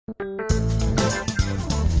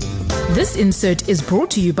This insert is brought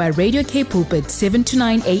to you by Radio K Pulpit 7 to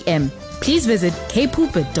 9 a.m. Please visit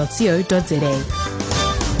kpulpit.co.za.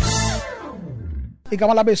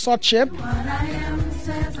 Igama labe Sotship.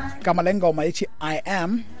 Igama lengoma ithi I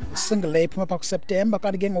Am. Single ephuma pa September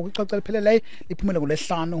kanti ke ngokuxoxa liphelele liphumele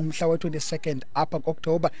ngolesihlanu umhla we-22nd apha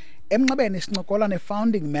ku-October. Emnqabeni sincokola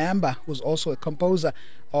ne-founding member who's also a composer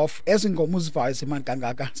of ezingoma uzivayo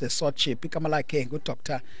zimankangaka ze-Sotship. Igama lakhe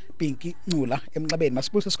ngu-Dr. Pinky Ncula. Emnqabeni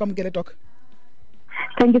masibulise sikwamkele Doc.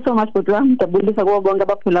 Thank you so much Budwa. Ngiyabulisa kubo bonke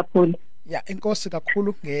abaphulaphuli. Ya inkosi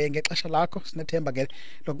kakhulu ngexesha lakho sinethemba ke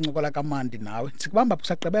lokuncokola kamandi nawe. Sikubamba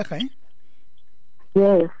kusaqebeka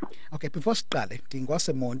Yes. Okay, before siqale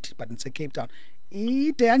ndingwaseMonti but ndise Cape Town.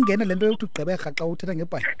 Ide yangena lento yokuthi ugqebeka xa uthetha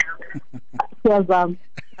ngebhayi.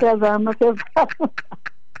 Siyazama.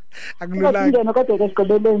 Akulula. Kodwa ke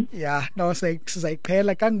sigqibeleni. Yeah, no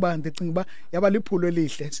sizayiqhela kangiba ndicinga uba yaba liphulo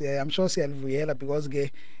elihle. I'm sure siyalivuyela because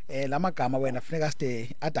ke lamagama wena funeka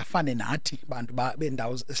side adafane nathi bantu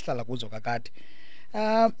bendawo esihlala kuzo kakade.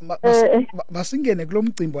 Masingene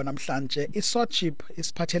kulomcimbi namhlanje iSotship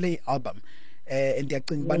isiphathele ialbum.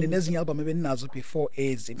 Ndiyacinga uba nezinye album ebeninazo before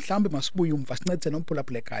ezi mhlambe masibuye umva sincede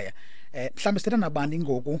nomphulaphula ekhaya mhlambe sithetha nabani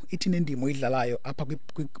ngoku ithi nendimo idlalayo apha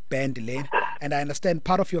kwi-band le, and I understand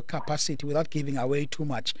part of your capacity without giving away too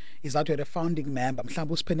much is that you're a founding member.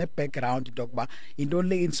 Mhlambe usiphe ne-background into yokuba into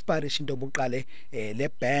le inspiration into yobuqale le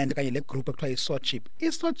band kanye le group ekuthiwa iSotship.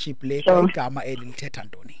 iSotship le igama eli lithetha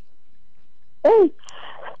ntoni?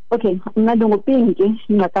 Okay, mina ngopinki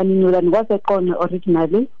ngaqaninula ngwaseqone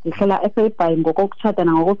originally ngihlala eFairby ngokukuthatha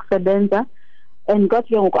nangokusebenza, and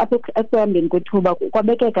kwathi ngoku apha esihambeni kwethuba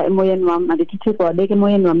kwabekeka emoyeni wami andithi Thixo wabeka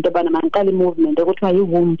emoyeni wami into yobana mandiqale movement ekuthiwa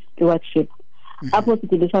yi-womb stewardship. Apho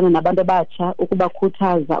sidilishana nabantu abatsha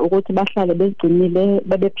ukubakhuthaza ukuthi bahlale bezigcinile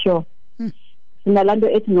bebe pure. Sinalaa nto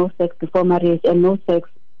ethi no sex before marriage and no sex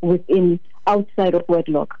within outside of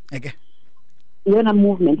wedlock. Okay. Yona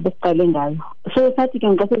movement besiqale ngayo. So sathi ke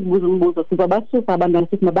nxa sizibuza umbuzo sizabasusa abantwana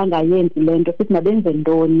sithi mabangayenzi lento sithi mabenze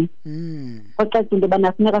ntoni. Kwacaca into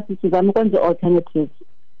yobana funeka sizame ukwenza alternatives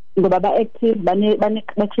ngoba ba-active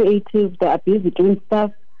ba-creative, they are busy doing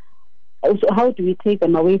stuff. So how do we take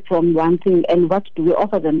them away from one thing and what do we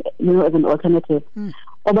offer them, as an alternative?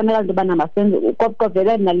 Obonakala into yobana masenze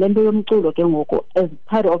kwavela nalento yomculo ke ngoku as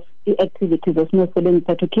part of the activities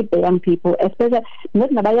esinosebenzisa to keep the young people, especially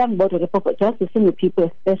not naba young bodwa ke just the single people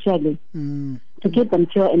especially, to keep them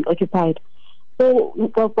pure and occupied. So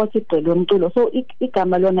kwasigqele umculo, so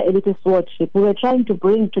igama lona elithi Swordship, we were trying to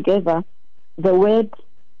bring together the word,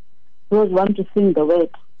 those want to sing the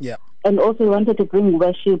word, and also we wanted to bring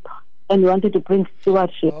worship and we wanted to bring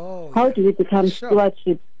stewardship. How do we become stewards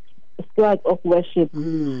of worship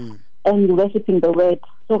and worshipping the word?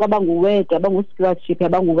 So abangu word, abangu stewardship,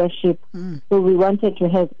 abangu worship. So we wanted to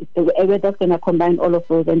have a word that's going to combine all of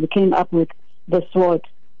those, and we came up with the sword,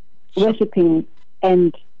 worshipping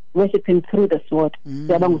and worshipping through the sword.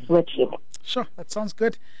 So abangu swordship. Sure, that sounds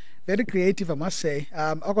good. Very creative, I must say.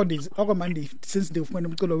 Since ndifumene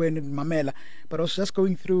umculo wenu mamela, but I was just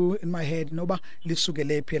going through in my head noba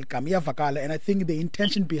lisukele phi eligama iyavakala, and I think the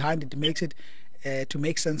intention behind it makes it to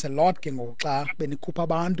make sense a lot ke ngoku xa benikhupha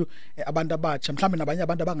abantu abatsha mhlawumbe nabanye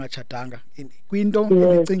abantu abangatshatanga kwinto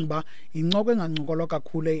endicinga uba incoko engancokolwa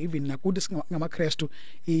kakhulu even nakuthi singamaKrestu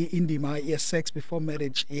indima ye-sex before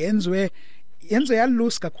marriage yenze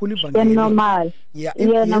yalus kakhulu ivangeli. Normal.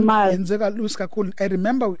 Normal. Yenzeka lus kakhulu. I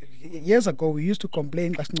remember years ago we used to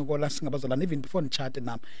complain xa sincokola singabazalwane even before nditshate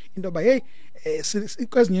nam into yoba hey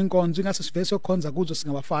kwezinye inkonzo ingase sivele siyokhonza kuzo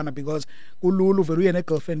singabafana because kulula uvele uye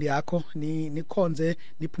ne-girlfriend yakho nikhonze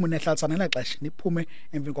niphume nehlalisana ngelaxesha niphume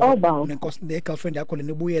emveni ne-girlfriend yakho le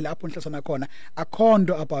nibuyele apho nihlalisana khona. Akho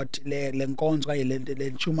nto about le nkonzo kanye le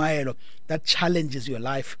ntshumayelo that challenges your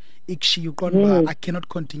life ikushiya uqonda I cannot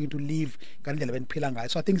continue to live ngandlela beniphila ngayo.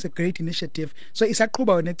 So I think it's a great initiative. So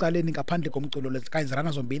isaqhuba wena ecaleni ngaphandle komculo lezi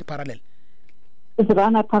zirana zombini parallel.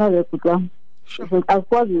 Zirana parallel kutwa. Of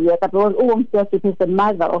course, because Stewardship is the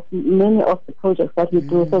mother of many of the projects that we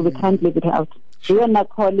do, so we can't leave it out. We are not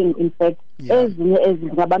calling, in fact,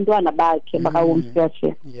 ngabantwana bakhe baka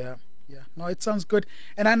Stewardship. Yeah. No, it sounds good.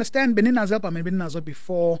 And I understand beninazo album beninazo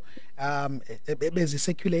before bezi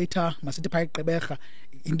circulator masithi pha igqibeka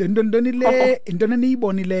intoni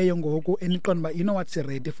niyibonileyo ngoku eniqonda ba you know what's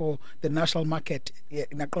ready for the national market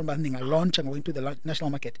naqonda ba ninga launch going to the national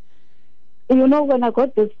market. You know, when I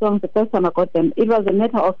got these songs, the first time I got them, it was a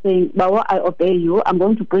matter of saying, Bawa, I obey you, I'm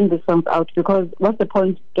going to bring these songs out, because what's the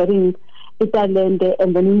point getting italente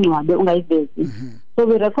and then ungayivezi. So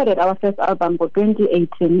we recorded our first album for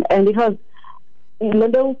 2018, and it was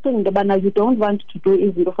lento ucinga bana you don't want to do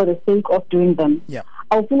izinto for the sake of doing them. Yeah.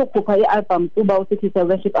 Awufuna ukukhupha i-album kuba usithi it's a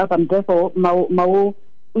worship album, therefore mawu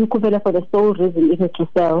uyikhuphele for the sole reason it is to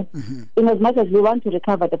sell. In as much as we want to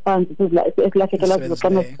recover the funds, it's like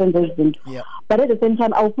yeah. But at the same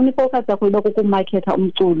time awufuna focus yakho iloko kumarketa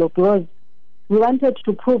umculo, because we wanted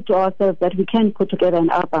to prove to ourselves that we can put together an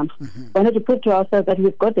album. We wanted to prove to ourselves that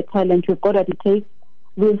we've got the talent, we've got what it takes.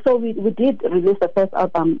 We did release the first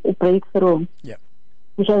album, Breakthrough, yeah,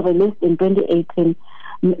 which was released in 2018.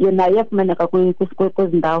 Yona yafumaneka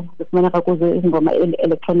kwezindawo zifumaneka kuzo izingoma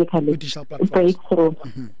electronically. digital platforms. Breakthrough.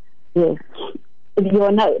 Yes.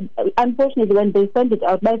 Yona, unfortunately, when they sent it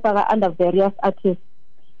out, bayifaka under various artists.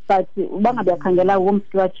 But bangabe yakhangela home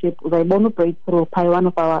stewardship, uzayibona Breakthrough by one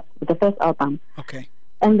of the first album. Okay.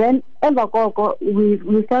 And then emva koko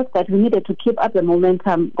we felt that we needed to keep up the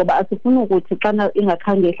momentum ngoba asifuna ukuthi xana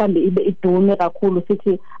ingakhange mhlambe ibe idume kakhulu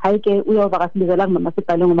sithi hayike uyova kasibizela ngoma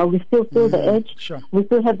sibhale ngoma, we still feel the edge. Sure. We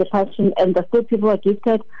still have the passion, and the still people are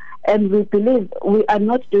gifted, and we believe we are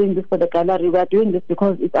not doing this for the gallery, we are doing this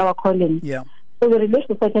because it's our calling. Yeah. So we released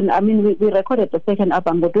the second, we recorded the second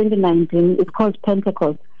album in 2019. It's called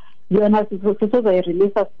Pentecost. You and us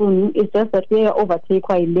release soon. It's just that we are overtake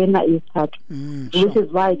by Lena is start, which is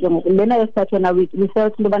why Lena is start when we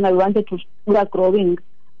felt we wanted to, we are growing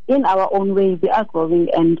in our own way. We are growing,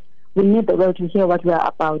 and we need the world to hear what we are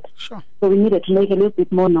about. Sure. So we needed to make a little bit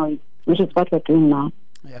more noise, which is what we're doing now.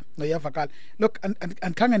 Yeah, no, iyavakala. Look, and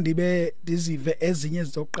khange ndibe dizive ezinye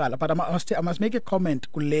zokuqala, but I must make a comment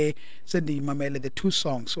kule sendiyimamele the two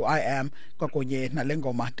songs, So I Am kwakunye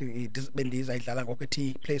nalengoma bendizayidlala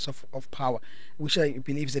ngokuthi Place of Power, which I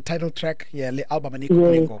believe is the title track le album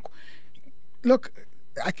anikhule ngoko. Look,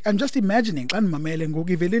 I'm just imagining xa ndimamele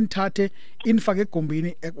ngoku ivele ndithathe infake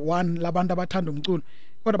egumbini one labantu abathanda umculo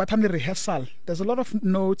kodwa bathanda rehearsal. There's a lot of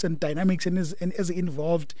notes and dynamics as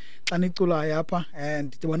involved xa niculayo apha,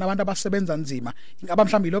 and bona abantu abasebenza nzima ingaba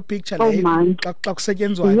mhlawumbi lo picture leyo xa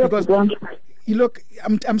kusetyenzwayo, because you look,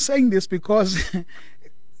 I'm saying this because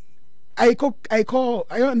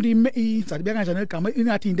ayondibeka kanjani igama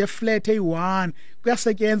ingathi into flat eyi-one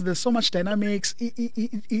kuyasetyenza, there's so much dynamics,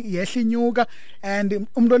 yehla inyuka, and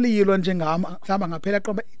umuntu oliyilo njengam mhlawumbi ngaphela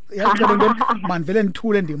qomba yacela into mandivele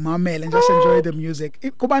ndithule ndimamele and just enjoy the music.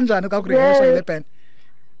 Kuba njani xa kurehearsal le band?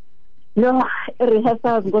 No,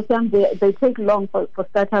 rehearsals, because they take long for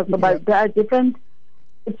starters, but there are different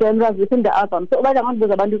genres within the album. So when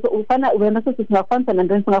organization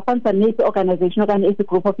or a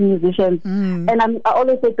group of musicians, and I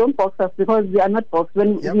always say don't box us, because we are not boxed.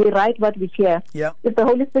 When we write what we hear, if the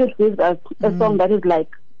Holy Spirit gives us a song that is like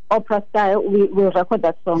opera style, we will record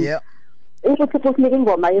that song. If uthi kusinike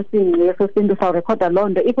ingoma yesintu record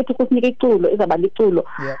alone, if uthi kusinike iculo izaba liculo.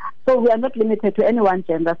 So we are not limited to any one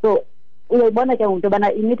gender. So uyayibona ke umuntu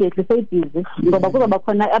bana immediately say busy ngoba kuzoba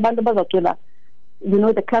khona abantu bazocula, you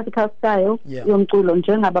know, the classical style yomculo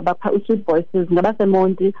njengaba bapha Sweet Voices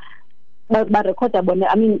ngabaseMonti ba record bona,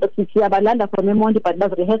 I mean siyabalanda from eMonti but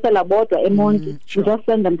baz rehearsal bodwa eMonti. We just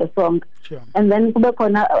send them the song, and then kube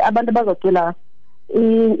khona abantu bazocula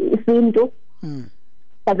isintu.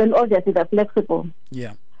 But then obviously they're flexible. We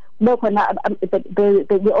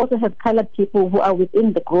also have colored people who are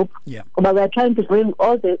within the group. But we are trying to bring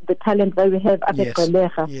all the talent that we have at the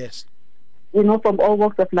you know, from all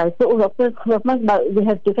walks of life. So of course we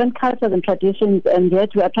have different cultures and traditions, and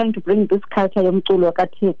yet we are trying to bring this culture yomculo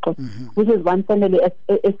kaThixo, which is one family as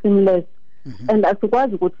seamless. And as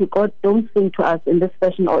God don't sing to us in this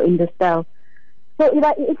fashion or in this style. So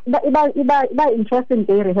it's interesting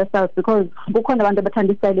day rehearsals, because bukhona abantu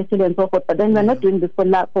abathanda istyle esile and so forth, but then we're not doing this for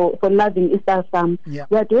loving Easter Psalm.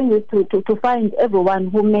 We are doing this to find everyone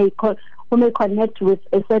who may connect with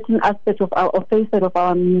a certain aspect of our facet of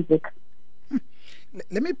our music.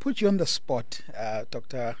 Let me put you on the spot,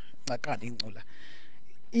 Dr. Nakani Ncula.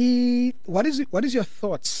 What is your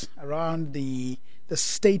thoughts around the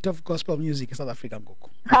state of gospel music in South Africa?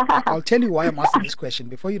 I'll tell you why I'm asking this question.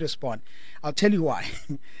 Before you respond, I'll tell you why.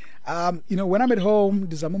 You know, when I'm at home,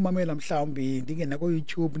 ndizamumamela mhlawumbi ndingena ku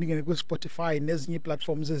YouTube, ndingena ku Spotify nezinye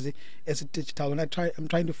platforms as digital, when I'm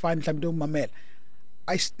trying to find mhlawumbi umamela,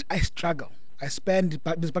 I struggle. I spend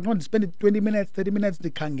 20 minutes, 30 minutes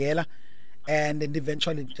ndikhangela, and then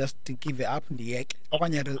eventually just to give it up ndiyeke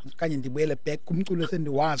okanye ndibuyele back kumculo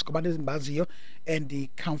sendiwazi kubantu ezimbaziyo and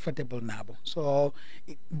comfortable nabo. So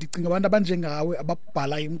ndicinga abantu abanjengawe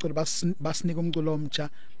ababhala umculo basinika umculo omtsha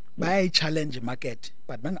bayayi-challenge market,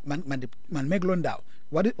 but mandimeke loo ndawo.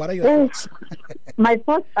 What are your thoughts? My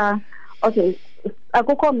thoughts are, okay,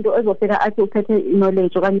 akukho mntu ezofika athi uphethe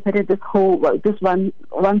knowledge okanye uphethe this one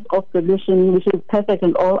off solution which is perfect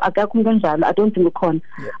and all. Akakho umuntu njalo. I don't think ukhona.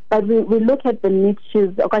 But we look at the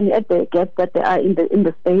niches okanye at the gaps that there are in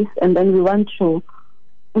the space, and then we want to,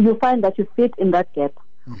 you find that you fit in that gap.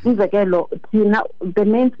 The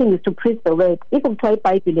main thing is to preach the word. If we try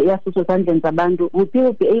Bible, would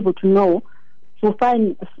people be able to know to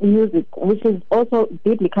find music which is also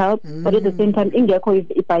biblical, but at the same time ingekho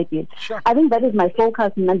iBible? Sure. I think that is my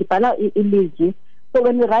focus in Nandibala Ilizwi. So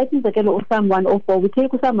when we write in the Psalm 104, we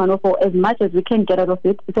take Psalm 104 as much as we can get out of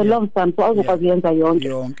it. It's a long psalm, so also but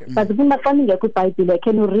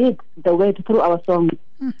can you read the word through our songs?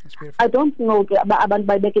 I don't know about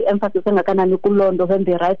by making emphasis on when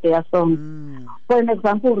they write their songs. For an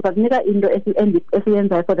example, for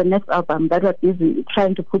the next album that we're busy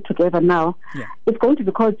trying to put together now, it's going to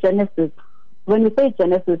be called Genesis. When we say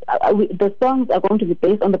Genesis, the songs are going to be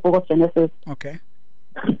based on the book of Genesis. Okay.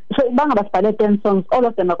 So Bangabas 10 songs, all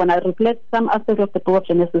of them are going to reflect some aspect of the book of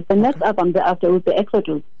Genesis. The next album thereafter will be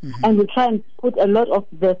Exodus, and we'll try and put a lot of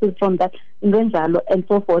verses from that in Renjalo and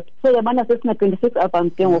so forth. So the man has 26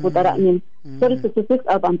 albums, 66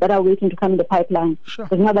 albums that are waiting to come in the pipeline. Sure.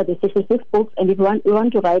 There's now that there's 66 books, and if we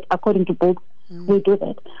want to write according to books, we'll do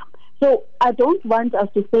that. So I don't want us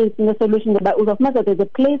to say it's in a solution that there's a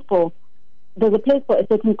place for a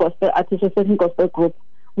certain gospel artist, a certain gospel group,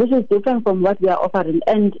 which is different from what we are offering.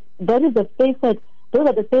 And that is those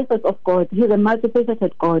are the faces of God. He's a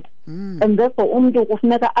multifaceted God. And therefore,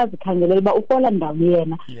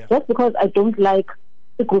 just because I don't like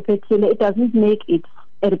the group, it doesn't make it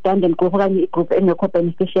a redundant group or a group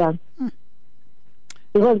beneficial.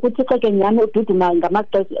 Because when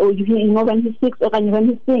he speaks or when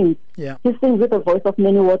he sings, he sings with the voice of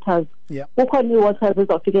many waters. Waters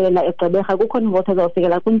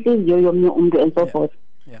and so forth.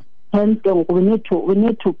 Hence, we need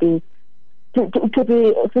to be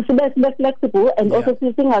flexible, and also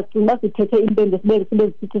sing as we must take in the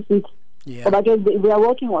but we are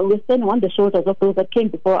working on, we're standing on the shoulders of those that came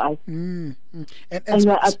before us.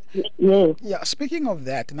 Speaking of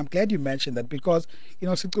that, and I'm glad you mentioned that, because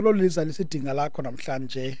siculo liza lisidinga lakho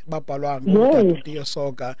namhlanje babhalwa nguTatiyo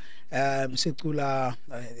Soga, sicula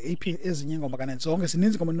EP ezinye ingoma kana zonke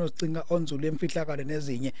sininzi ngoma nozicinga onzulu emfihlakalo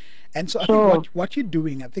nezinye. And so I think what you're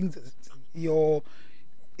doing, I think your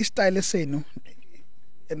style senu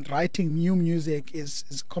and writing new music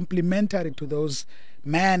is complementary to those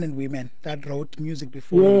men and women that wrote music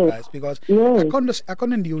before you guys, because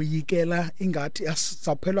akhona ndiyoyikela ingathi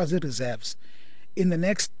asaphelwa reserves in the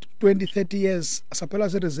next 20-30 years, asaphelwa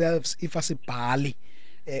reserves if asibhali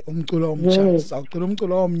umculo omtsha, sawucula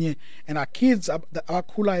umculo omnye, and our kids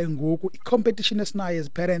abakhulayo ngoku i-competition esinayo as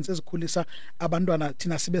parents ezikhulisa abantwana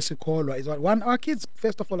thina sibe sikholwa is one, our kids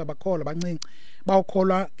first of all abakholwa bancinci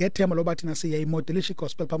bawukholwa ngethemba loba thina siyayimodelisha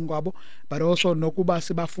gospel phambi kwabo, but also nokuba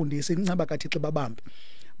sibafundise inceba kaThixo babambe.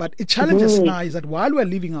 But it challenges now is that while we're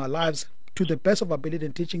living our lives to the best of our ability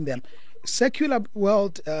and teaching them, secular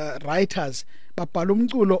world writers babhala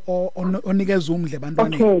umculo onikeza umdle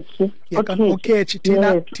ebantwaneni. Okay,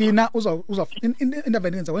 thina uza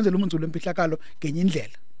intervenenza wenzela umculo emfihlakalo ngenye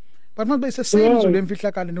indlela. But not by same Zulu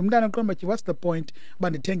emfihlakalo nomntana uqomba nje, what's the point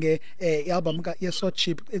bandithenge album ka So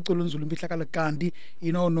Cheap ecula Zulu emfihlakalo kanti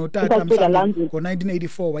no tata mhlawumbe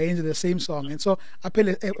ngo1984 wayenza the same song, and so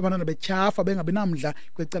aphele abantwana bechafa bengabi namdla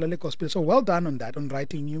kwecala le gospel. So well done on that, on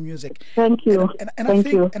writing new music. Thank you. And I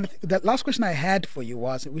think the last question I had for you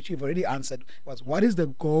was, which you've already answered, was what is the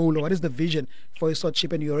goal or what is the vision for So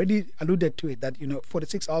Cheap? And you already alluded to it that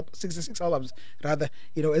 66 albums rather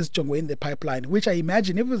as Jongwe in the pipeline, which I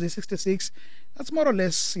imagine if it was 66, that's more or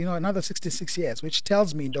less another 66 years, which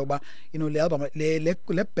tells me ndoba le album le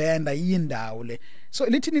band ayindawo le. So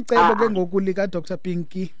lithini icebo ke ngoku lika Dr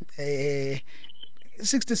Pinky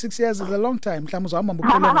 66 years is a long time. Mhlawumbe uzahamba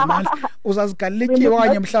mbukhwele ngamandla uzazigalelitye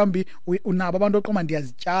okanye mhlawumbe unabo abantu oqoma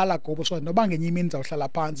ndiyazityala gobo, so noba ngenye imini zawuhlala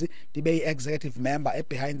phansi ndibe i-executive member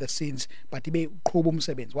behind the scenes but ibe uqhuba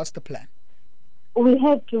umsebenzi. What's the plan? We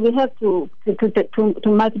have to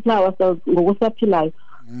multiply ourselves ngokusaphilayo.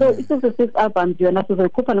 So it's 66 albums yona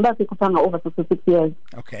sizoyikhupha noba sikhupha over 66 years.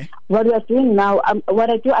 Okay. What we are doing now, what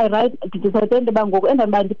I do, I write, I'm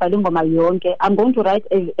going to write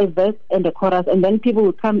a verse and a chorus, and then people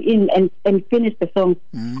will come in and finish the song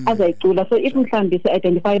as I do. So if we can be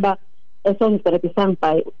identify a song is going to be sung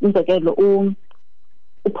by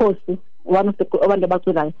Uposi, one of the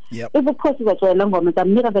Bakurai. If the post is a long moment,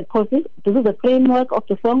 I'm near that post. This is the framework of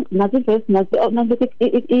the song, not the verse, not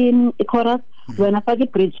the chorus. When I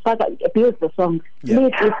find bridge, build the song.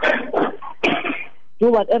 Do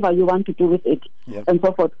whatever you want to do with it, and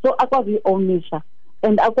so forth. So I got the own Misha.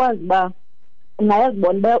 and akwazi ba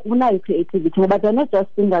nayazibona unayo creativity ngoba they're not just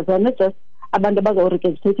singers, they're not just abantu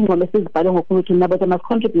abazo-regurgitating ngoma esizibhale ngokuthi nabo they must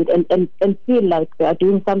contribute and feel like they are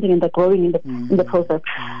doing something and they're growing in the process.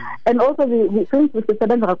 And also since we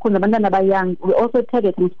sisebenza kakhulu nabantwana abayoung, we also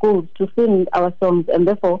target in schools to sing our songs, and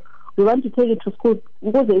therefore we want to take it to schools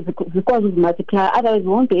ukuze zikwazi ukuzimultiply, otherwise we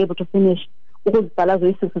won't be able to finish ukuzibhala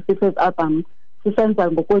zoyi-66 album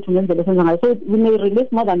sisenza ngokwethu ngendlela esenza ngayo. So we may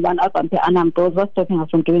release more than one album per annum, because what's stopping us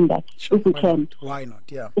from doing that? Sure, if we can. Why not?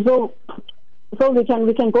 Yeah. So we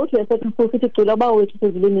can go to a certain school sithi cula uba wethu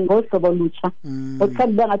sezilini ngohlobo olutsha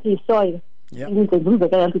okukhamba ngathi yisoil. Yeah. So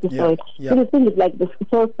you think it's like this.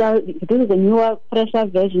 So this is a newer, fresher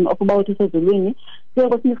version of uba wethu sezilini. So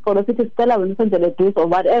kwesinye isikolo sithi sicela wena usenzele this or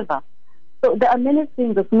whatever. So there are many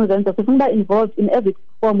things that we are involved in every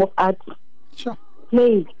form of art. Sure.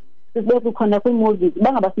 Play. Sibeke khona kwi-movies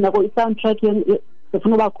bangaba sinako i-soundtrack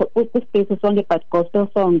sifuna uba kwi-space sonke but gospel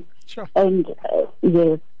songs. Sure. And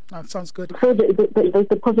yes. That sounds good. So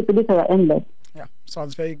the possibilities are endless. Yeah,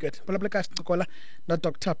 sounds very good. Balabla Sikola, not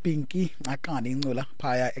Dr. Pinky Akani Ngula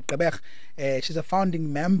Paya Ekabek. She's a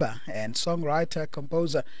founding member and songwriter,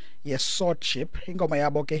 composer. Yes, Swordship. Ingoma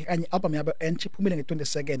yabo ke and album yabo entship umile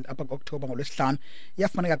nge-22nd apha October ngolwesihlanu.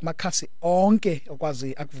 Iyafaneka kumakhasi onke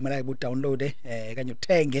okwazi akuvumela udownload kanye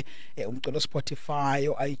uthenge umculo Spotify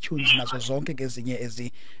o iTunes nazo zonke ngezinye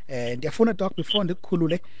ezi ndiyafuna doc before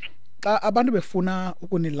ndikukhulule xa abantu befuna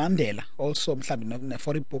ukunilandela also mhlawumbe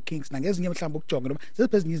for bookings nangezinye mhlawumbe ukujonga ngoba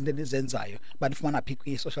zeziphezinye izinto ezenzayo banifumana phi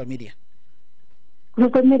kwi social media.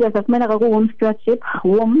 Social media safumana ka ku Warm Stewardship,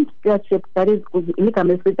 that is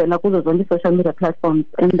igama esibhedlela kuzo zonke social media platforms,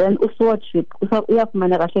 and then uSwordship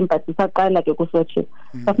uyafumana kahle but usaqala ke kuSwordship.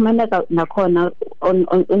 Safumana nakhona on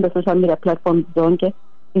the social media platforms zonke,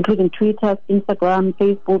 including Twitter, Instagram,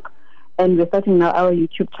 Facebook, and we're starting now our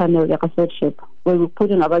YouTube channel yakwaSwordship, where we're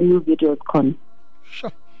putting our new videos on.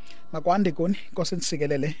 Sure. Makwande kuni inkosi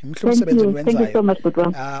nisikelele imhlobo sebenze wenzayo. Thank you so much,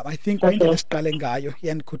 Budwa. I think indlela esiqale ngayo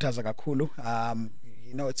iyandikhuthaza kakhulu.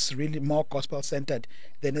 You know, it's really more gospel centered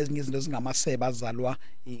than ezinye izinto ezingamasebe azalwa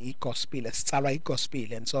igospel esitsalwa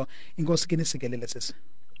igospel, and so inkosi kinisikelele sisi.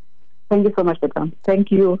 Thank you so much, Budwa.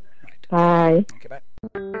 Thank you. Right. Bye. Okay, bye.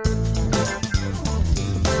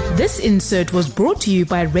 This insert was brought to you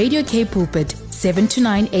by Radio K Pulpit, 7 to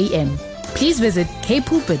 9 a.m. Please visit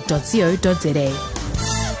kpulpit.co.za.